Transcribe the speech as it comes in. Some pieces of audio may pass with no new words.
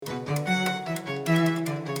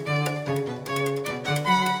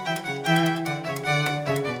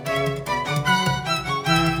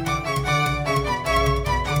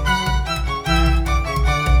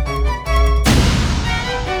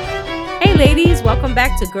ladies. Welcome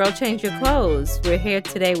back to Girl Change Your Clothes. We're here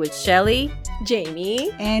today with Shelly.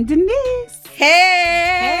 Jamie. And Denise.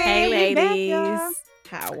 Hey, we back, ladies. y'all.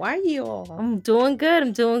 How are you all? I'm doing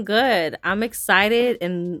good. I'm excited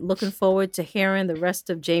and looking forward to hearing the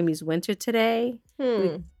rest of Jamie's winter today.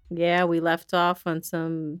 We left off on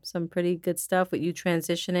some pretty good stuff with you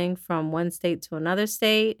transitioning from one state to another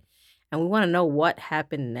state. And we want to know what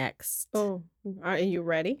happened next. Oh, are you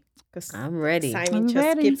ready? Because I'm ready. Simon I'm just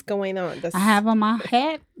ready. keeps going on. I have on my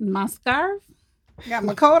hat, my scarf, got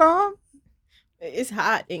my coat on. It's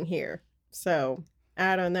hot in here. So,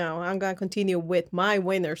 I don't know. I'm going to continue with my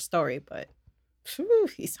winter story, but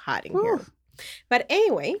it's hot in here. But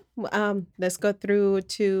anyway, let's go through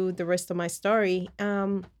to the rest of my story.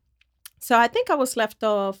 So I think I was left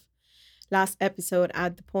off last episode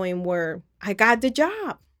at the point where I got the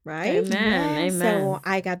job, right? Amen. So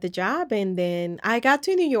I got the job, and then I got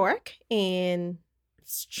to New York, and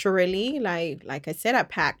surely, like I said, I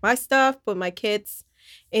packed my stuff, put my kids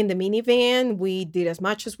in the minivan. We did as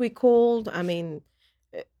much as we could. I mean,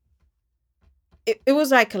 it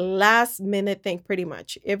was like a last minute thing, pretty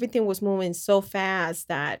much. Everything was moving so fast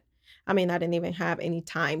that, I mean, I didn't even have any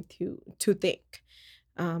time to think.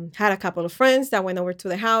 Had a couple of friends that went over to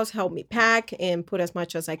the house, helped me pack and put as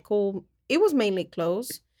much as I could. It was mainly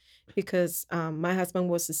clothes because my husband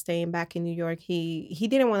was staying back in New York. He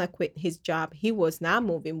didn't want to quit his job. He was not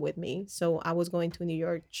moving with me. So I was going to New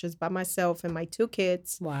York just by myself and my two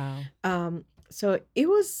kids. Wow. So it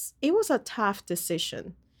was a tough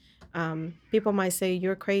decision. People might say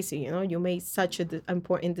you're crazy, you made such an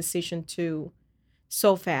important decision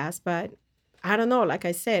so fast, but I don't know. Like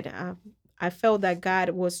I said, I felt that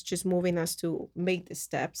God was just moving us to make the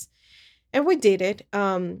steps, and we did it.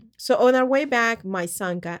 So on our way back, my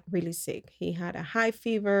son got really sick. He had a high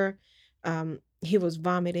fever. He was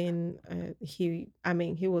vomiting. He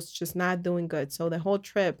was just not doing good. So the whole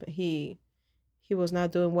trip, he was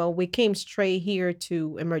not doing well. We came straight here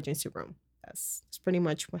to emergency room. That's pretty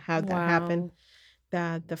much how that happened.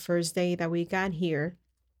 The first day that we got here,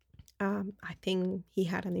 I think he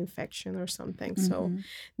had an infection or something. So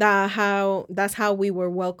that's how we were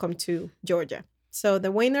welcomed to Georgia. So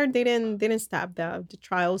the winter didn't stop. The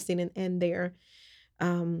trials didn't end there.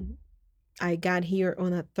 I got here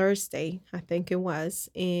on a Thursday, I think it was,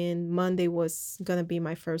 and Monday was gonna be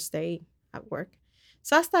my first day at work.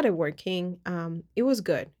 So I started working. It was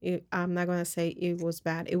good. I'm not gonna say it was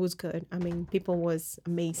bad. It was good. I mean, people was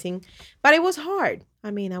amazing, but it was hard. I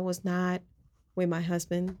mean, I was not with my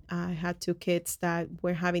husband. I had two kids that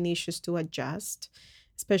were having issues to adjust,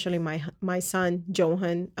 especially my son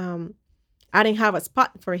Johan. I didn't have a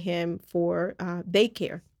spot for him for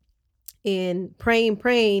daycare, and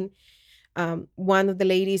praying. One of the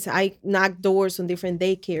ladies, I knocked doors on different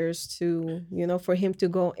daycares to, for him to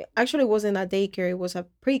go. Actually, it wasn't a daycare, it was a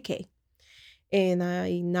pre-K. And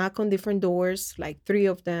I knocked on different doors, like three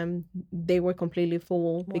of them, they were completely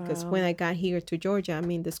full because when I got here to Georgia, I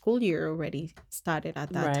mean, the school year already started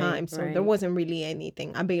at that time. So there wasn't really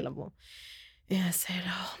anything available. And I said,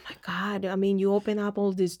 oh my God, I mean, you open up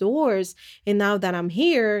all these doors. And now that I'm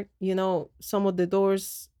here, some of the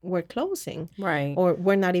doors were closing. Right. Or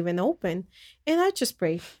were not even open. And I just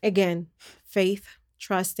prayed again, faith,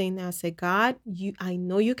 trusting. I said, God, I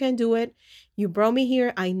know you can do it. You brought me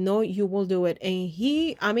here. I know you will do it. And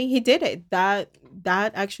he did it. That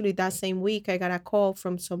same week, I got a call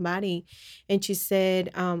from somebody. And she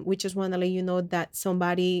said, we just want to let you know that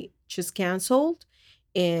somebody just canceled.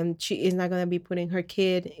 And she is not going to be putting her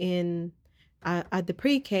kid in at the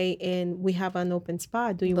pre-K, and we have an open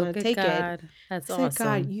spot. Do you want to take it? That's I said,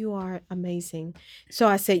 God, you are amazing. So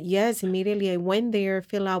I said, yes. Immediately I went there,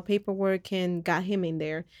 filled out paperwork, and got him in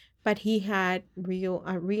there. But he had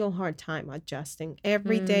a real hard time adjusting.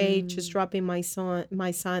 Every day, just dropping my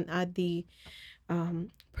son at the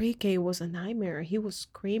pre-K was a nightmare. He was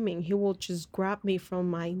screaming. He will just grab me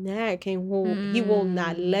from my neck, and he will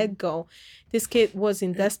not let go. This kid was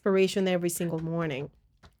in desperation every single morning.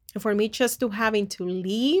 And for me, just to having to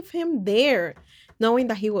leave him there, knowing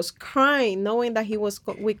that he was crying, knowing that he was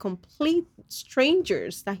with complete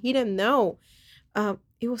strangers that he didn't know,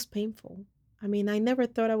 it was painful. I mean, I never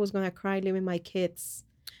thought I was going to cry leaving my kids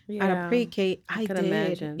at a pre-K. I did.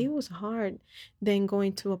 Imagine. It was hard. Then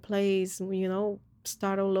going to a place,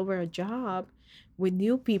 start all over a job with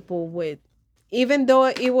new people, even though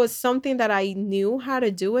it was something that I knew how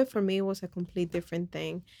to do it, for me, it was a complete different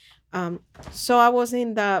thing. So I was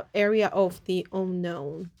in the area of the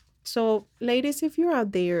unknown. So, ladies, if you're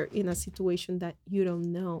out there in a situation that you don't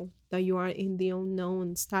know, that you are in the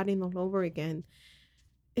unknown, starting all over again,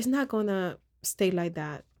 it's not gonna stay like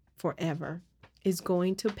that forever. is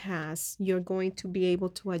going to pass. You're going to be able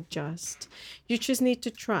to adjust. You just need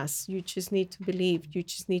to trust. You just need to believe. You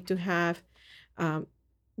just need to have um,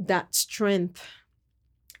 that strength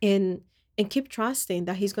and keep trusting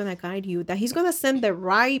that he's going to guide you, that he's going to send the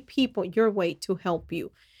right people your way to help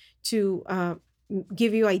you, to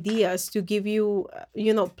give you ideas, to give you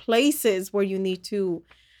places where you need to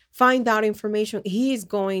find out information. He is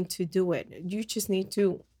going to do it. You just need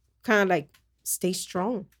to kind of like stay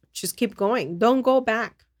strong, just keep going, don't go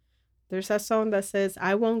back. There's a song that says,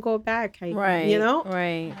 I won't go back. Right.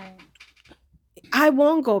 Right. I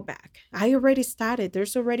won't go back. I already started.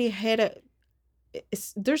 There's already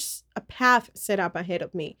there's a path set up ahead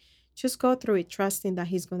of me. Just go through it, trusting that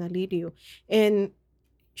he's going to lead you. And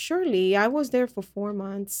surely I was there for 4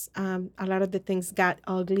 months. A lot of the things got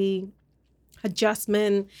ugly.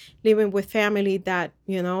 Adjustment, living with family that,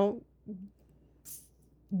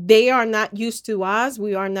 they are not used to us.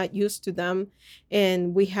 We are not used to them.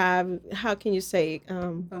 And we have, how can you say,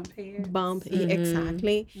 bump.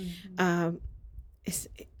 Exactly. It's,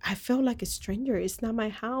 I felt like a stranger. It's not my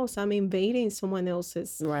house. I'm invading someone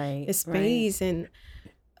else's space. And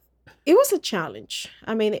it was a challenge.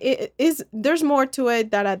 I mean, it is, there's more to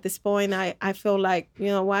it that at this point, I feel like, you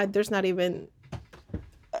know what, there's not even,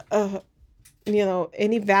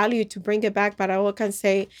 any value to bring it back. But I will can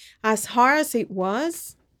say, as hard as it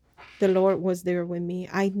was, the Lord was there with me.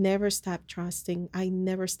 I never stopped trusting. I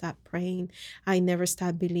never stopped praying. I never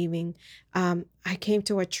stopped believing. I came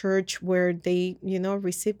to a church where they,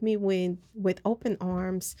 received me with open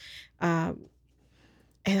arms. And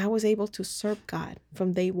I was able to serve God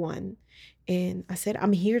from day one. And I said,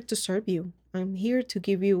 I'm here to serve you. I'm here to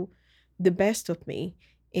give you the best of me.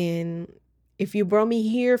 And if you brought me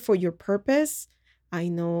here for your purpose, I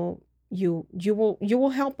know you will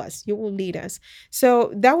help us. You will lead us.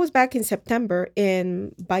 So that was back in September.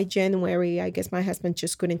 And by January, I guess my husband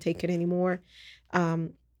just couldn't take it anymore.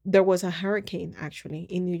 There was a hurricane actually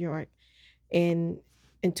in New York. And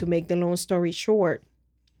to make the long story short,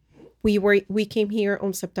 we came here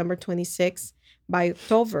on September 26th. By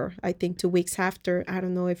October, I think 2 weeks after, I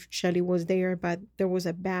don't know if Shelly was there, but there was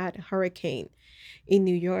a bad hurricane in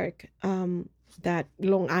New York. That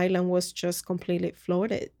Long Island was just completely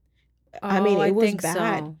flooded. I mean, it was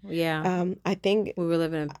bad. So. Yeah. I think we were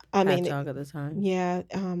living in Patchogue at the time. Yeah.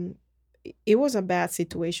 It was a bad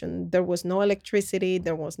situation. There was no electricity.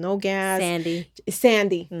 There was no gas.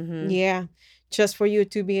 Sandy. Mm-hmm. Yeah. Just for you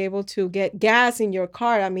to be able to get gas in your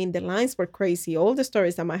car. I mean, the lines were crazy. All the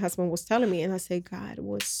stories that my husband was telling me. And I said, God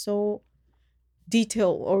was so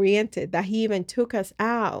detail oriented that he even took us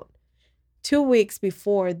out 2 weeks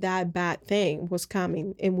before that bad thing was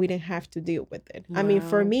coming, and we didn't have to deal with it. Wow. I mean,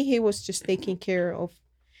 for me, he was just taking care of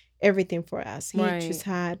everything for us. He just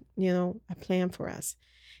had, a plan for us.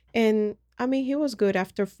 And I mean, he was good.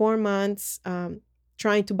 After 4 months,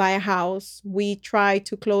 trying to buy a house, we tried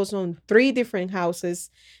to close on 3 different houses.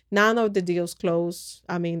 None of the deals closed.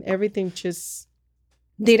 I mean, everything just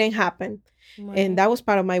didn't happen. Right. And that was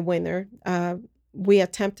part of my winner. We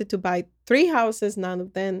attempted to buy 3 houses, none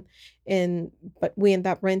of them. But we ended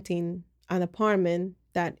up renting an apartment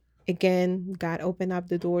that, again, God opened up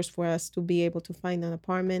the doors for us to be able to find an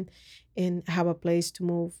apartment and have a place to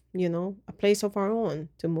move, a place of our own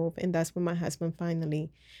to move. And that's when my husband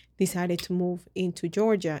finally decided to move into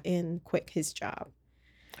Georgia and quit his job.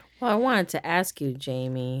 Well, I wanted to ask you,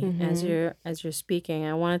 Jamie, mm-hmm. as you're speaking,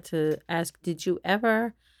 I wanted to ask, did you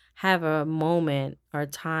ever have a moment or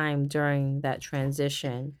time during that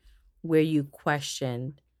transition where you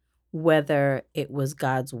questioned whether it was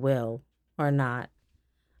God's will or not?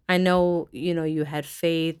 I know, you had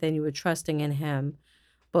faith and you were trusting in him,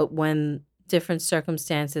 but when different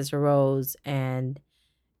circumstances arose and,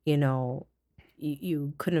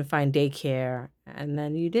 you couldn't find daycare, and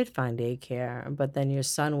then you did find daycare, but then your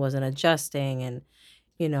son wasn't adjusting, and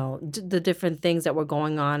the different things that were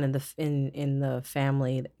going on in the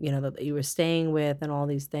family, that you were staying with, and all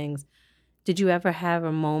these things. Did you ever have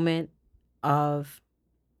a moment of,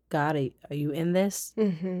 God, are you in this?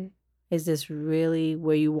 Mm-hmm. Is this really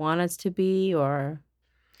where you want us to be, or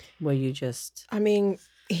were you just? I mean,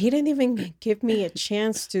 he didn't even give me a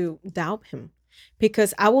chance to doubt him,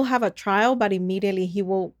 because I will have a trial, but immediately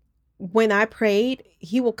when I prayed,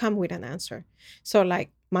 he will come with an answer. So like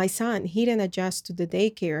my son, he didn't adjust to the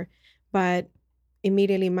daycare, but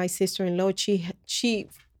immediately my sister-in-law, she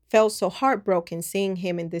felt so heartbroken seeing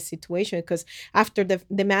him in this situation, because after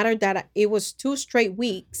the matter that it was 2 straight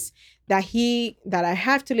weeks that I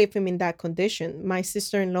have to leave him in that condition, my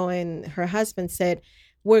sister-in-law and her husband said,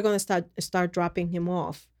 we're going to start dropping him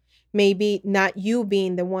off. maybe not you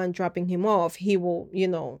being the one dropping him off, he will,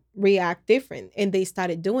 react different. And they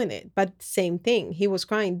started doing it. But same thing. He was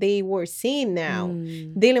crying. They were seeing now,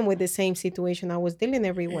 dealing with the same situation I was dealing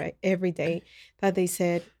every day, that they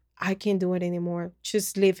said, I can't do it anymore.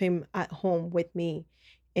 Just leave him at home with me.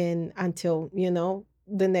 And until,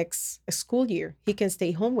 the next school year, he can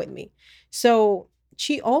stay home with me. So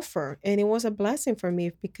she offered, and it was a blessing for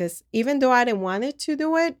me, because even though I didn't want it to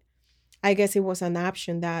do it, I guess it was an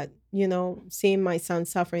option that, seeing my son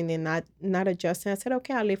suffering and not adjusting, I said,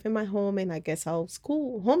 okay, I'll leave him at home, and I guess I'll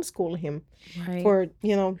homeschool him for,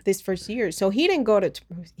 this first year. So he didn't go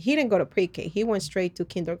to pre-K. He went straight to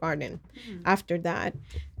kindergarten after that.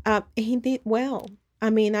 He did well. I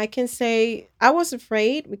mean, I can say I was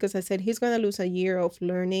afraid, because I said he's going to lose a year of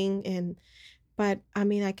learning, but I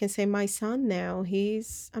mean, I can say my son now,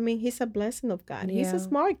 he's a blessing of God. He's a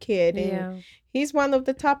smart kid, and he's one of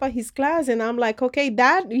the top of his class. And I'm like, okay,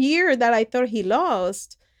 that year that I thought he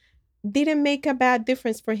lost didn't make a bad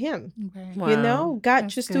difference for him. Okay. Wow. God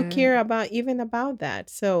That's just took care about that.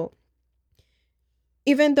 So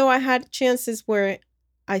even though I had chances where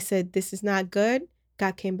I said, this is not good,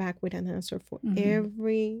 God came back with an answer for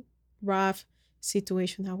every rough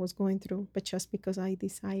situation I was going through, but just because I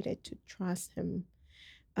decided to trust him.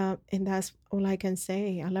 And that's all I can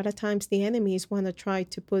say. A lot of times the enemies want to try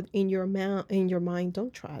to put in your mind,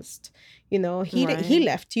 don't trust. He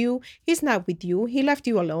left you. He's not with you. He left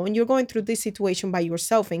you alone. You're going through this situation by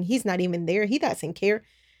yourself, and he's not even there. He doesn't care.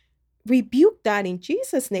 Rebuke that in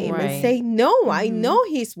Jesus' name and say, no, I know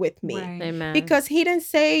he's with me. Amen. Because he didn't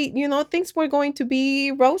say, things were going to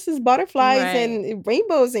be roses, butterflies, and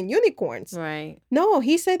rainbows and unicorns. Right. No,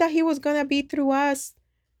 he said that he was going to be through us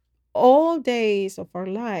all days of our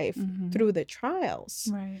life through the trials.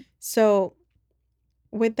 Right. So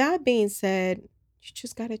with that being said, you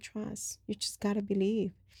just got to trust. You just got to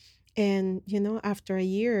believe. And, after a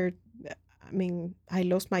year, I mean, I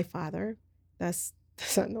lost my father. That's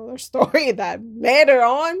another story that later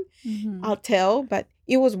on I'll tell, but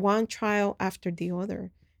it was one trial after the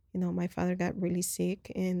other. My father got really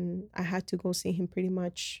sick, and I had to go see him pretty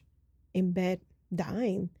much in bed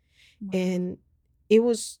dying. Wow. And it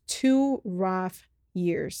was 2 rough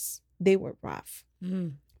years. They were rough.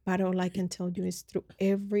 But all I can tell you is through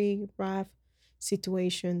every rough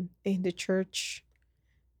situation in the church,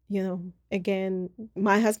 again,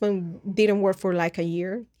 my husband didn't work for like a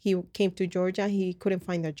year. He came to Georgia. He couldn't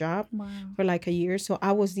find a job for like a year. So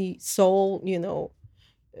I was the sole,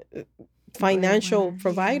 financial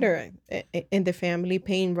provider in the family,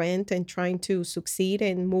 paying rent and trying to succeed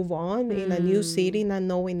and move on in a new city, not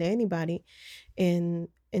knowing anybody, and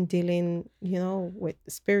dealing, with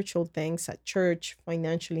spiritual things at church,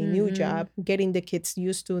 financially, new job, getting the kids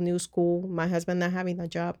used to a new school, my husband not having a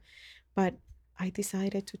job. But I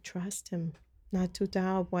decided to trust him, not to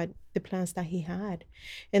doubt what the plans that he had.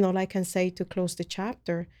 And all I can say to close the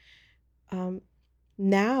chapter,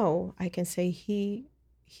 now I can say he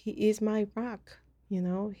is my rock. He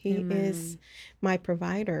is my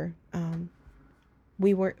provider.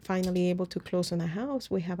 We were finally able to close on a house.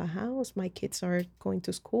 We have a house. My kids are going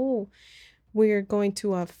to school. We're going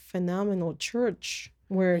to a phenomenal church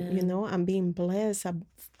where, I'm being blessed.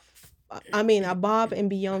 I mean, above and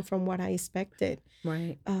beyond from what I expected.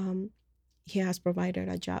 Right. He has provided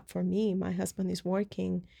a job for me. My husband is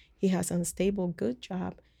working. He has a stable, good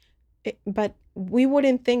job. But we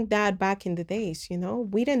wouldn't think that back in the days,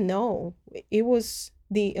 We didn't know. It was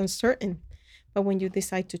the uncertain. But when you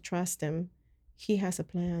decide to trust him, he has a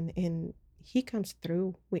plan, and he comes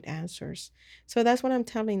through with answers. So that's what I'm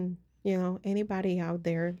telling, anybody out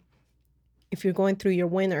there. If you're going through your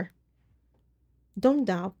winter, don't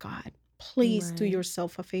doubt God. Please do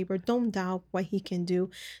yourself a favor. Don't doubt what he can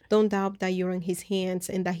do. Don't doubt that you're in his hands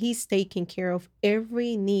and that he's taking care of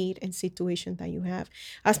every need and situation that you have.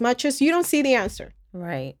 As much as you don't see the answer.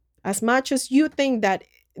 Right. As much as you think that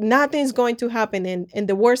nothing's going to happen and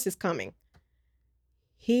the worst is coming,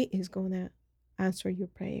 he is going to answer your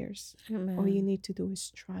prayers. Amen. All you need to do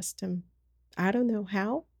is trust him. I don't know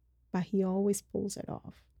how, but he always pulls it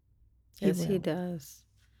off. Yes, he does.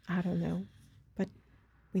 I don't know, but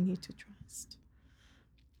we need to trust.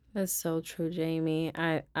 That's so true, Jamie.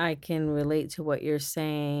 I can relate to what you're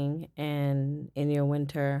saying, and in your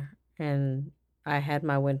winter, and I had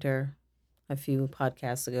my winter a few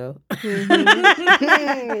podcasts ago. It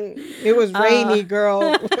was rainy, girl.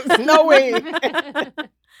 It was snowing.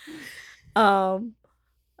 And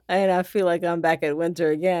I feel like I'm back at winter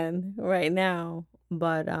again right now.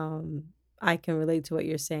 But I can relate to what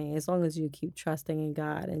you're saying. As long as you keep trusting in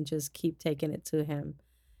God and just keep taking it to him,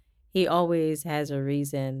 he always has a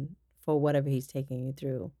reason for whatever he's taking you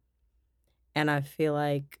through. And I feel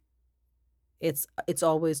like it's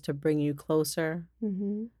always to bring you closer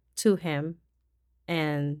to him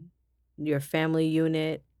and your family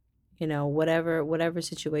unit, whatever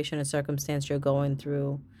situation or circumstance you're going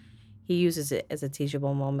through. He uses it as a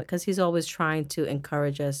teachable moment because he's always trying to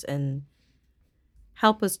encourage us and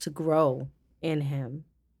help us to grow in him.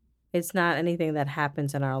 It's not anything that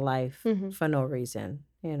happens in our life for no reason.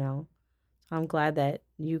 I'm glad that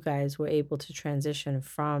you guys were able to transition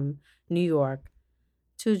from New York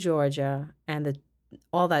to Georgia, and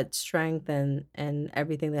all that strength and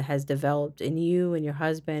everything that has developed in you and your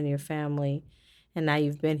husband and your family. And now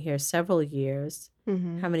you've been here several years.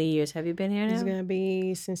 How many years have you been here now? It's going to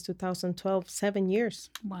be since 2012, 7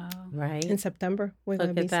 years. Wow. Right. In September, we're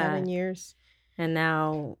going to be 7 years. And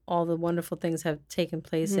now all the wonderful things have taken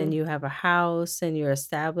place, and you have a house, and you're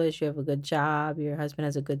established, you have a good job, your husband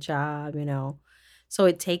has a good job, So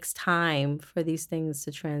it takes time for these things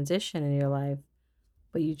to transition in your life.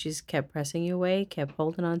 But you just kept pressing your way, kept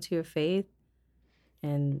holding on to your faith,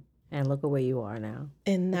 and look at where you are now.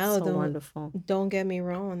 And now, it's so wonderful. Don't get me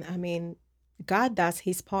wrong. I mean, God does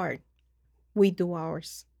his part. We do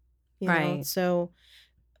ours. You know? So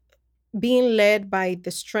being led by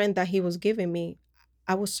the strength that he was giving me,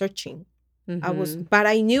 I was searching. But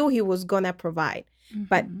I knew he was going to provide.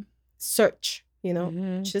 But search,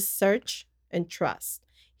 just search and trust.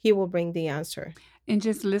 He will bring the answer. And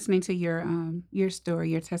just listening to your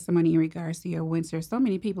story, your testimony in regards to your winter, so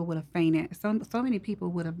many people would have fainted. So many people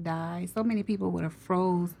would have died. So many people would have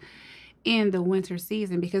froze in the winter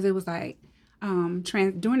season because it was like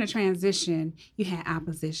during the transition, you had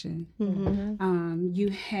opposition. You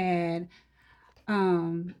had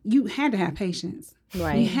to have patience.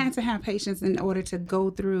 Right. You had to have patience in order to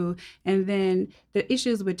go through. And then the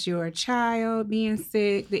issues with your child being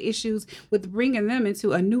sick, the issues with bringing them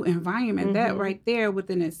into a new environment, that right there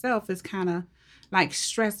within itself is kind of like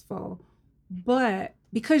stressful. But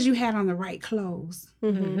because you had on the right clothes,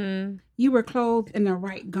 you were clothed in the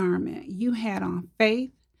right garment, you had on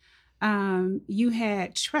faith, you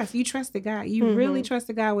had trust. You trusted God. You really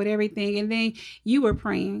trusted God with everything. And then you were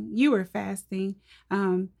praying. You were fasting.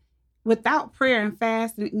 Without prayer and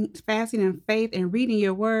fasting and faith and reading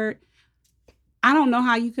your word, I don't know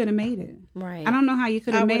how you could have made it. Right. I don't know how you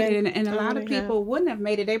could have made it. And a lot of people wouldn't have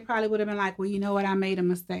made it. They probably would have been like, well, you know what? I made a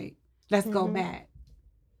mistake. Let's go back.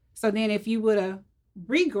 So then if you would have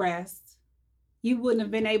regressed, you wouldn't have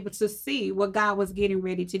been able to see what God was getting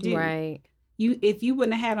ready to do. Right. If you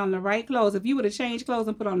wouldn't have had on the right clothes, if you would have changed clothes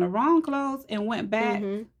and put on the wrong clothes and went back,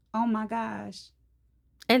 oh my gosh.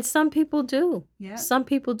 And some people do. Yeah. Some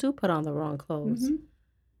people do put on the wrong clothes.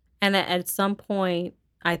 And at some point,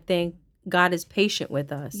 I think God is patient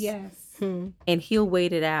with us. Yes. And he'll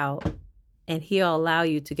wait it out. And he'll allow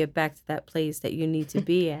you to get back to that place that you need to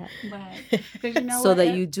be at. Right. So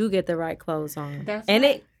that you do get the right clothes on. That's and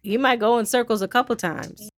right. You might go in circles a couple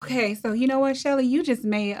times. Okay, so you know what, Shelly? You just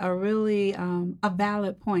made a really a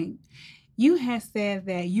valid point. You had said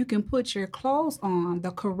that you can put your clothes on the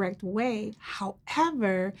correct way.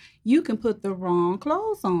 However, you can put the wrong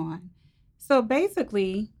clothes on. So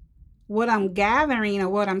basically, what I'm gathering or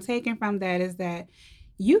what I'm taking from that is that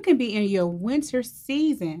you can be in your winter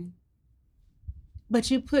season, but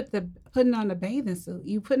you putting on the bathing suit.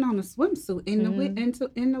 You putting on a swimsuit in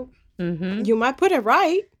the You might put it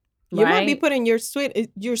right. You might be putting your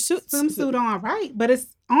swimsuit on right, but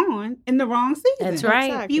it's on in the wrong season. That's right.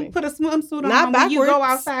 Exactly. You put a swimsuit Not on backwards. when you go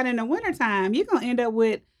outside in the wintertime, you're going to end up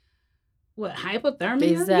with, hypothermia?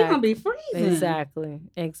 Exactly. You're going to be freezing.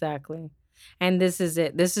 Exactly. And this is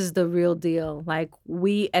it. This is the real deal. Like,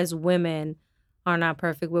 we as women are not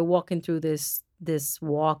perfect. We're walking through this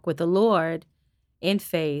walk with the Lord in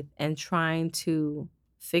faith and trying to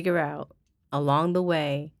figure out along the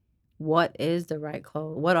way what are the right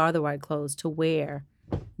clothes to wear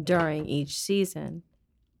during each season.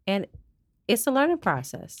 And it's a learning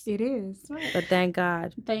process. It is. But thank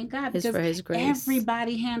God. It's for his grace.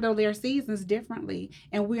 Everybody handle their seasons differently.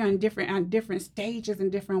 And we're on different stages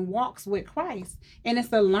and different walks with Christ. And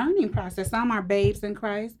it's a learning process. Some are babes in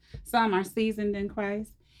Christ. Some are seasoned in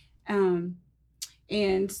Christ.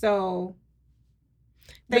 And so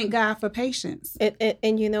thank God for patience.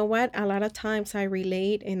 And you know what? A lot of times I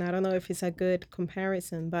relate, and I don't know if it's a good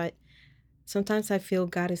comparison, but sometimes I feel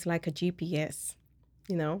God is like a GPS.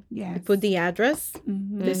 Yes. You put the address.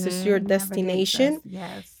 This is your destination.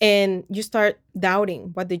 Yes. And you start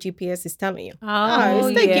doubting what the GPS is telling you.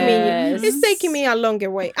 It's taking me a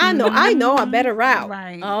longer way. I know a better route.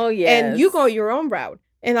 Right. Oh, yes. And you go your own route.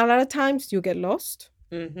 And a lot of times you get lost.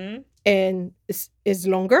 And it's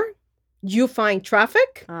longer. You find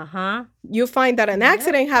traffic. You find that an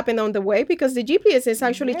accident happened on the way because the GPS is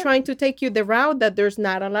actually trying to take you the route that there's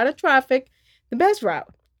not a lot of traffic, the best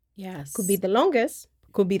route. Yes. Could be the longest,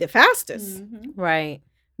 could be the fastest. Right.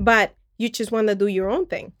 But you just want to do your own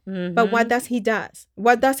thing. But what does he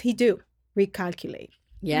do? Recalculate.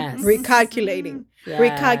 Yes. Recalculating.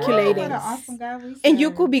 Recalculating. What an awesome God we serve. And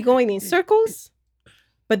you could be going in circles,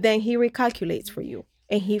 but then he recalculates for you.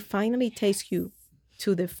 And he finally takes you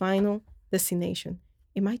to the final destination.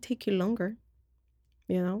 It might take you longer,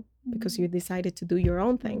 because you decided to do your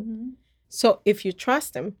own thing. So if you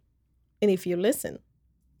trust him and if you listen,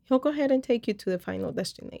 he'll go ahead and take you to the final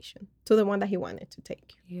destination, to the one that he wanted to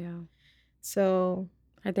take you. Yeah. So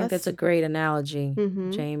I think that's a great analogy,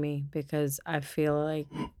 Jamie, because I feel like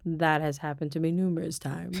that has happened to me numerous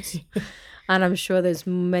times. And I'm sure there's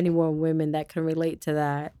many more women that can relate to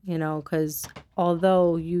that, because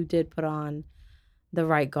although you did put on the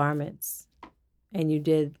right garments and you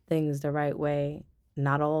did things the right way,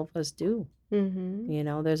 not all of us do.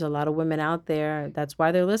 There's a lot of women out there. That's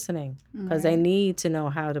why they're listening, because they need to know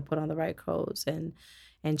how to put on the right clothes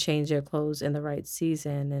and change their clothes in the right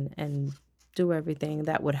season and do everything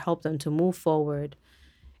that would help them to move forward.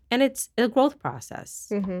 And it's a growth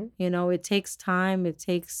process. It takes time. It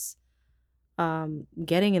takes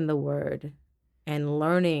getting in the Word and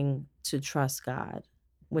learning to trust God,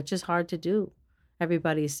 which is hard to do.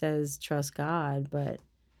 Everybody says trust God, but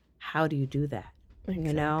how do you do that?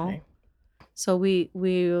 Exactly. So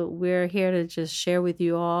we're here to just share with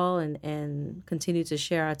you all and continue to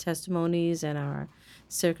share our testimonies and our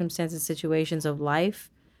circumstances, situations of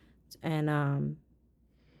life, and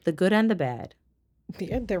the good and the bad.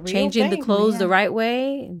 Yeah, the real changing thing. the clothes the right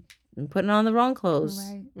way and putting on the wrong clothes.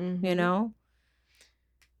 Right.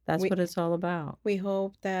 That's what it's all about. We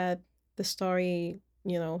hope that the story,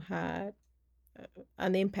 had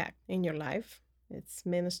an impact in your life. It's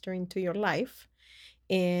ministering to your life.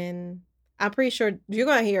 And I'm pretty sure you're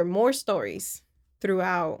going to hear more stories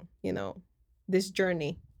throughout, this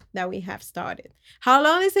journey that we have started. How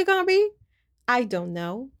long is it going to be? I don't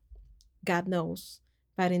know. God knows.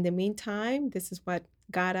 But in the meantime, this is what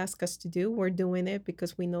God asked us to do. We're doing it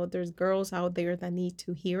because we know there's girls out there that need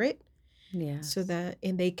to hear it. Yeah. So that,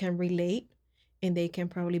 and they can relate and they can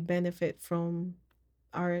probably benefit from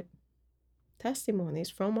our testimonies,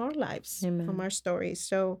 from our lives, Amen. from our stories.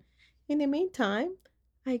 So in the meantime,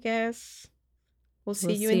 I guess we'll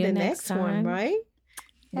see you in the next one, right?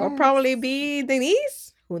 Yes. Will probably be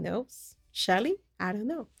Denise. Who knows? Shelly? I don't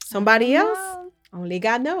know. Somebody else? Only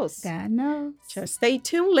God knows. God knows. Just stay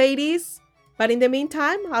tuned, ladies. But in the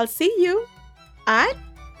meantime, I'll see you at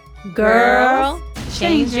Girl,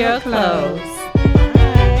 change your clothes.